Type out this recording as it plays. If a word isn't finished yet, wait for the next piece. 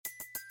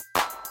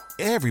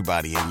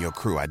Everybody in your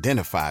crew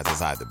identifies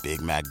as either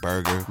Big Mac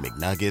Burger,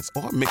 McNuggets,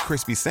 or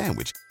McCrispy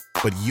Sandwich.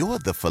 But you're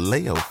the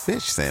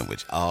Filet-O-Fish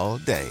Sandwich all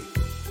day.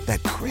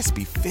 That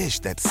crispy fish,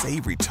 that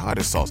savory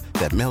tartar sauce,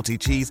 that melty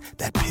cheese,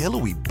 that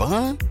pillowy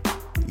bun.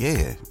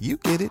 Yeah, you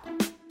get it.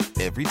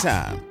 Every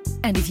time.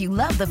 And if you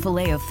love the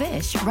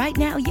Filet-O-Fish, right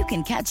now you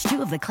can catch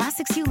two of the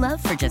classics you love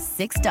for just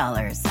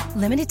 $6.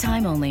 Limited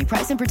time only.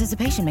 Price and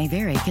participation may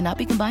vary. Cannot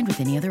be combined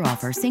with any other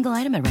offer. Single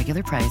item at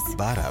regular price.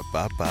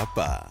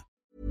 Ba-da-ba-ba-ba.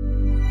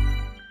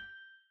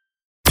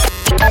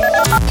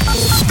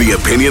 The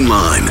Opinion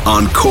Line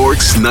on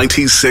Cork's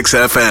 96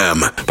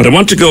 FM. But I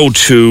want to go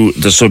to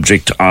the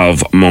subject of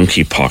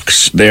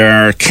monkeypox. There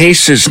are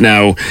cases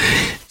now,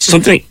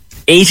 something like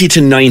 80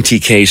 to 90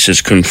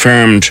 cases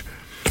confirmed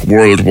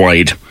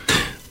worldwide.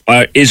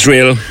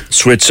 Israel,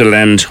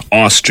 Switzerland,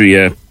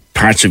 Austria,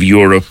 parts of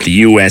Europe, the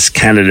US,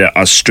 Canada,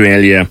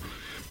 Australia.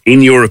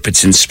 In Europe,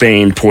 it's in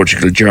Spain,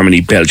 Portugal,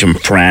 Germany, Belgium,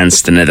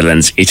 France, the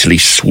Netherlands, Italy,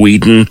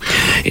 Sweden.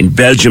 In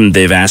Belgium,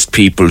 they've asked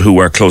people who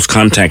are close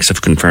contacts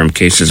of confirmed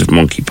cases of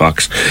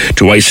monkeypox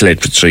to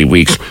isolate for 3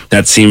 weeks.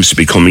 That seems to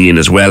be coming in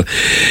as well.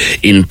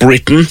 In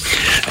Britain,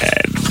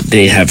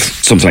 they have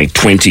something like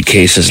 20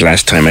 cases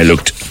last time I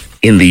looked.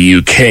 In the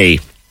UK,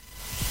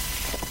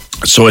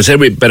 so I said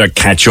we'd better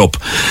catch up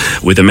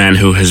with a man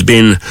who has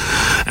been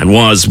and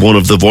was one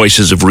of the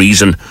voices of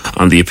reason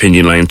on the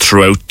Opinion Line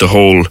throughout the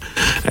whole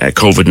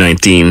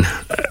COVID-19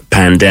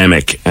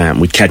 pandemic.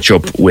 We'd catch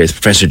up with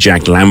Professor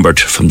Jack Lambert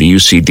from the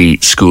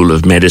UCD School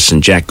of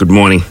Medicine. Jack, good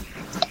morning.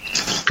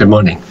 Good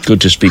morning.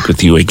 Good to speak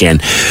with you again.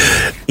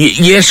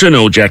 Yes or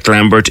no, Jack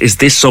Lambert, is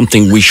this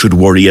something we should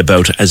worry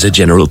about as a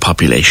general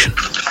population?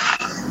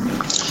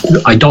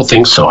 I don't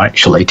think so,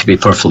 actually, to be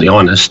perfectly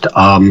honest.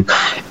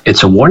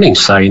 It's a warning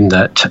sign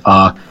that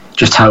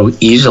just how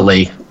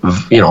easily,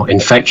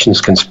 infections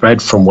can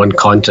spread from one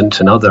continent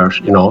to another,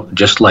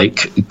 just like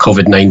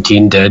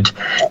COVID-19 did,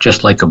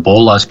 just like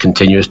Ebola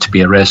continues to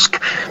be a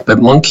risk. But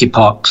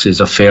monkeypox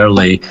is a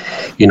fairly,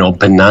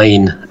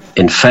 benign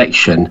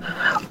infection.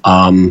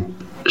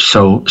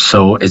 So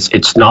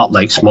it's not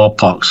like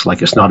smallpox,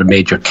 like it's not a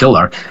major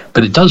killer,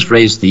 but it does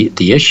raise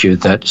the issue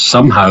that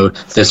somehow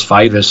this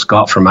virus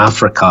got from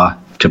Africa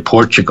to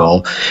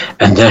Portugal,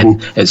 and then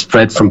it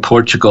spread from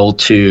Portugal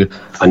to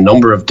a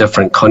number of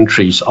different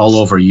countries all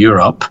over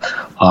Europe,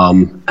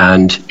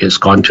 and it's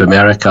gone to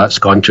America, it's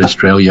gone to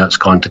Australia, it's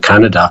gone to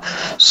Canada.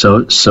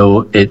 So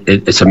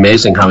it's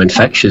amazing how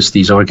infectious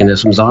these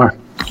organisms are.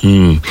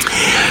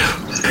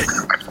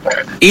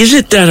 Is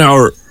it that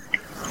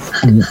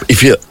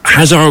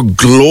has our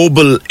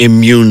global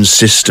immune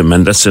system,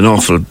 and that's an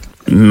awful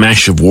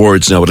mash of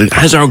words now, but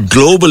has our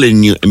global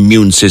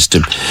immune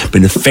system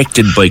been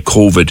affected by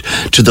COVID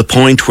to the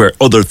point where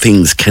other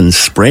things can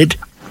spread?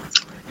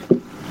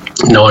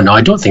 No,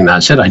 I don't think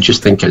that's it. I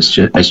just think it's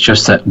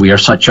just that we are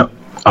such a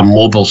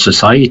mobile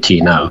society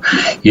now.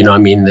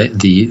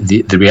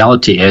 The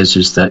reality is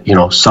that,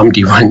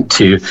 somebody went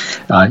to,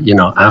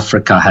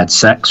 Africa, had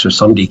sex, or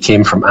somebody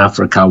came from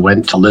Africa,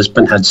 went to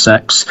Lisbon, had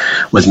sex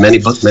with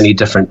many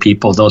different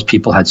people. Those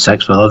people had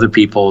sex with other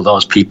people.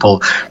 Those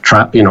people,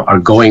 are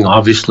going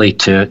obviously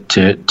to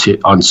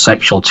on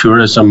sexual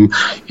tourism,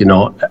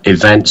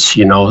 events,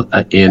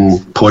 in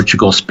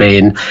Portugal,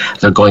 Spain.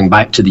 They're going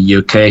back to the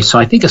UK. So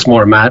I think it's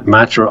more a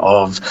matter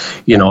of,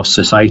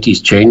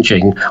 society's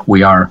changing.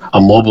 We are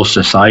a mobile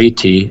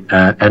society,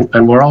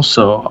 and we're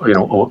also,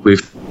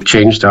 we've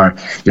changed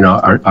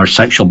our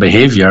sexual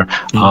behavior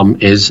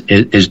is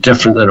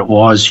different than it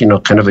was,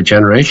 kind of a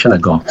generation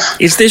ago.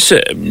 Is this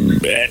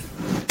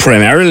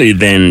primarily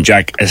then,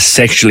 Jack, a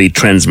sexually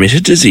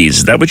transmitted disease?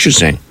 Is that what you're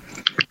saying?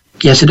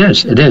 Yes, it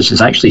is.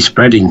 It's actually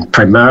spreading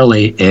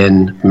primarily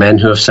in men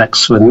who have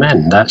sex with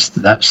men. That's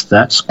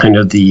kind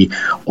of the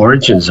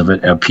origins of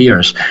it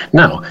appears.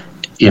 Now,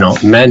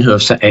 men who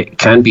have it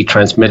can be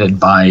transmitted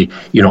by,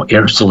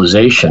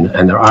 aerosolization,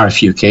 and there are a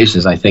few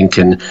cases, I think,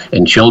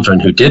 in children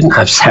who didn't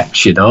have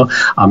sex,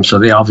 so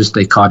they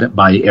obviously caught it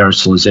by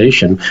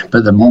aerosolization.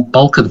 But the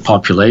bulk of the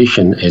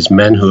population is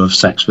men who have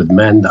sex with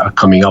men that are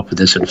coming up with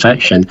this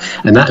infection,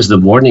 and that is the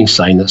warning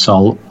sign that's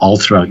all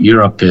throughout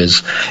Europe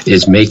is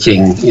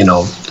making,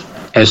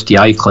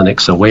 STI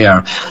clinics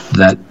aware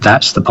that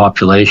that's the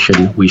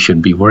population we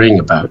should be worrying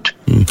about.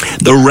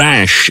 The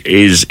rash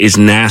is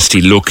nasty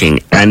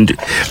looking, and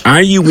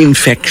are you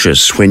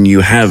infectious when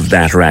you have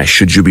that rash?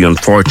 Should you be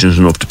unfortunate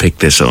enough to pick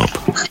this up?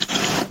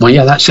 Well,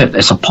 yeah, that's it.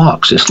 It's a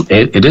pox.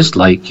 It is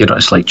like,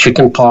 it's like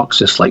chicken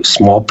pox. It's like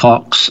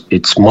smallpox.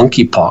 It's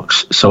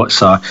monkeypox. So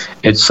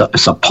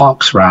it's a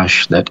pox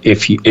rash that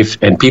if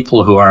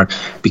people who are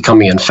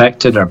becoming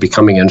infected are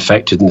becoming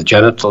infected in the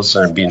genitals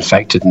and be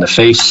infected in the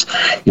face,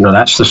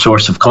 that's the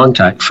source of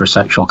contact for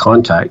sexual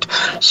contact.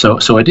 So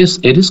it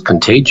is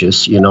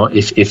contagious.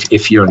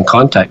 If you're in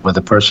contact with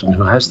a person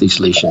who has these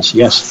lesions,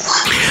 yes.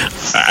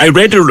 I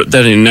read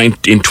that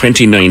in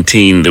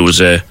 2019 there was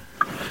a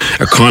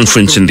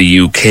conference in the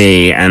UK,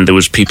 and there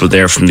was people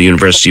there from the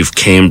University of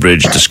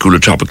Cambridge, the School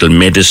of Tropical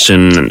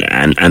Medicine,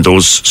 and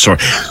those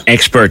sort of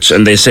experts,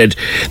 and they said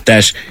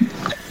that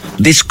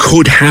this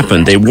could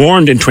happen. They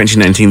warned in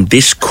 2019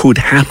 this could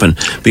happen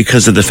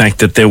because of the fact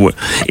that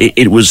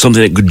it was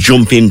something that could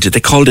jump into. They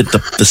called it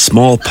the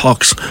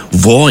smallpox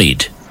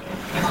void.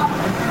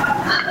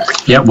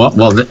 Yeah,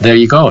 well, there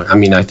you go. I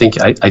mean, I think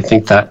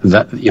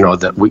that you know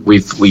that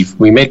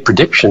we made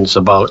predictions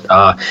about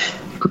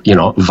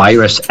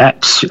virus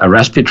X, a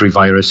respiratory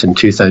virus in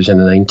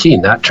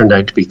 2019. That turned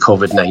out to be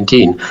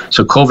COVID-19.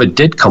 So COVID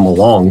did come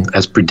along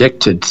as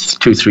predicted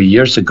 2-3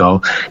 years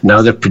ago.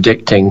 Now they're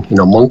predicting,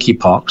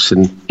 monkeypox,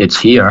 and it's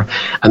here.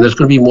 And there's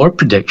going to be more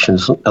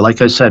predictions.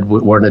 Like I said,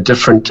 we're in a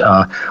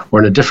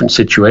different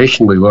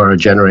situation we were a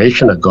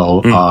generation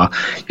ago.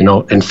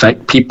 In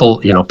fact,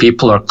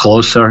 people are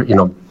closer.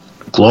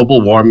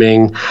 Global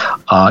warming.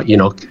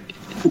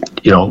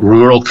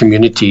 Rural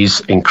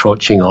communities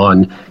encroaching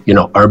on,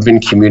 urban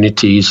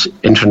communities,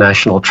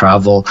 international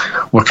travel.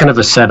 We're kind of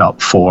a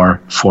setup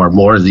for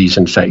more of these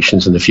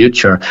infections in the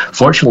future.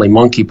 Fortunately,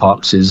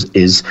 monkeypox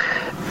is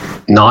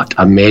not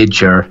a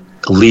major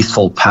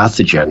lethal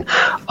pathogen,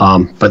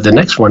 but the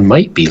next one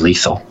might be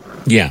lethal.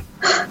 Yeah.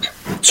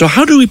 So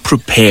how do we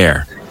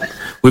prepare?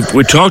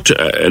 We've talked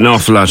an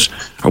awful lot,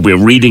 or we're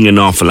reading an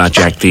awful lot,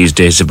 Jack, these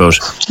days about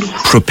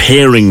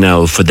preparing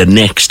now for the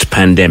next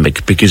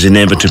pandemic, because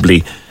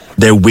inevitably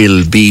there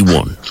will be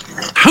one.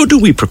 How do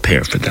we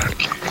prepare for that?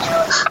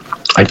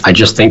 I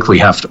just think we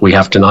have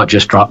to not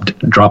just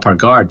drop our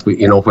guard.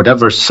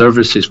 Whatever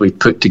services we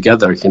put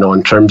together,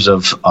 in terms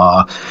of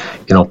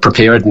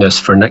preparedness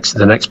for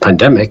the next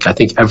pandemic. I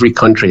think every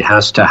country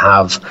has to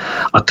have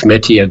a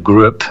committee, a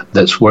group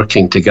that's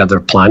working together,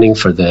 planning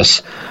for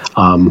this.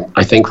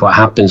 I think what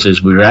happens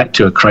is we react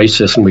to a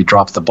crisis and we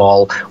drop the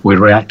ball. We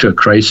react to a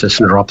crisis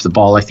and drop the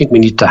ball. I think we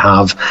need to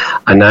have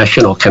a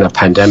national kind of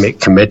pandemic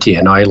committee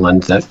in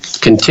Ireland that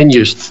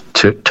continues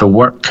to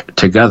work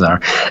together.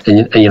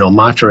 And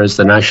Mater is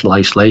the National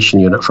Isolation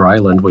Unit for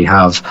Ireland. We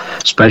have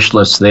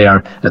specialists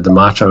there at the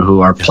Mater who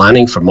are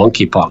planning for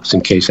monkeypox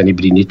in case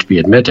anybody needs to be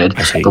admitted.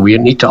 But we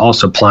need to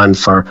also plan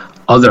for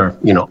other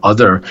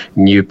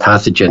new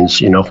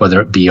pathogens, whether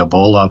it be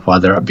Ebola,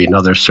 whether it be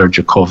another surge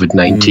of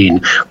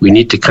COVID-19. We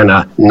need to kind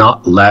of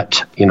not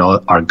let,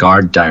 our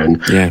guard down,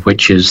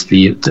 which is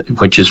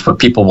what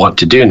people want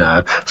to do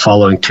now,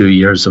 following 2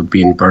 years of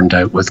being burned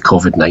out with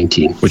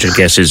COVID-19. Which I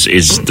guess is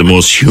the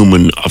most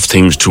human of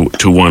things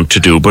to want to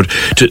do. But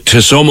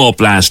to sum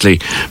up lastly,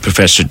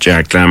 Professor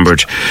Jack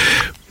Lambert,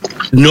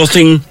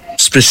 nothing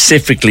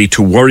specifically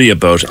to worry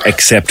about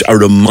except a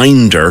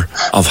reminder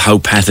of how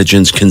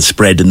pathogens can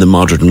spread in the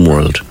modern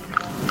world.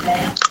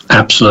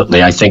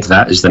 Absolutely. I think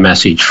that is the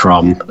message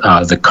from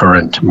the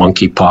current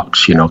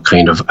monkeypox,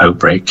 kind of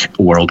outbreak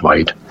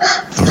worldwide.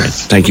 All right.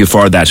 Thank you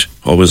for that.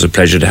 Always a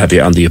pleasure to have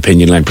you on the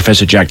Opinion Line.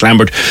 Professor Jack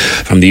Lambert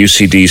from the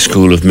UCD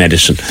School of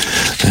Medicine,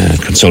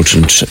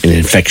 consultant in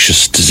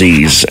infectious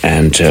disease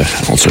and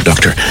also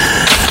doctor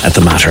at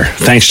the Mater.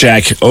 Thanks,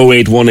 Jack.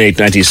 0818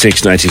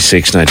 96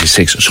 96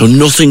 96. So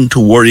nothing to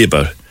worry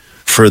about.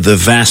 For the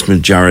vast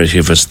majority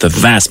of us, the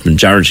vast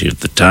majority of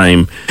the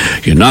time,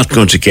 you're not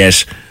going to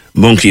get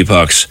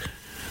monkeypox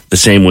the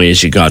same way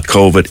as you got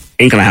COVID.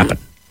 Ain't going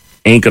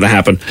to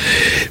happen.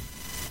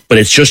 But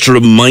it's just a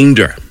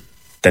reminder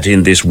that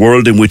in this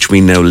world in which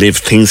we now live,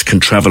 things can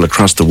travel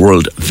across the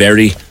world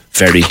very,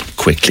 very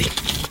quickly.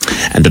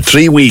 And the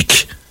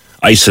 3-week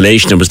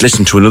isolation, I was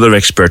listening to another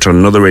expert on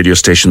another radio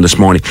station this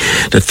morning,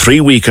 the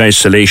 3-week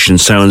isolation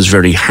sounds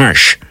very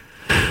harsh.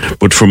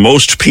 But for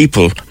most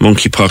people,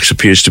 monkeypox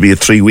appears to be a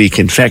 3-week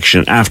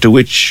infection, after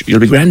which you'll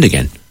be grand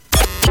again.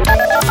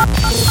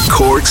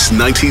 Cork's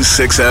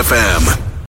 96 FM.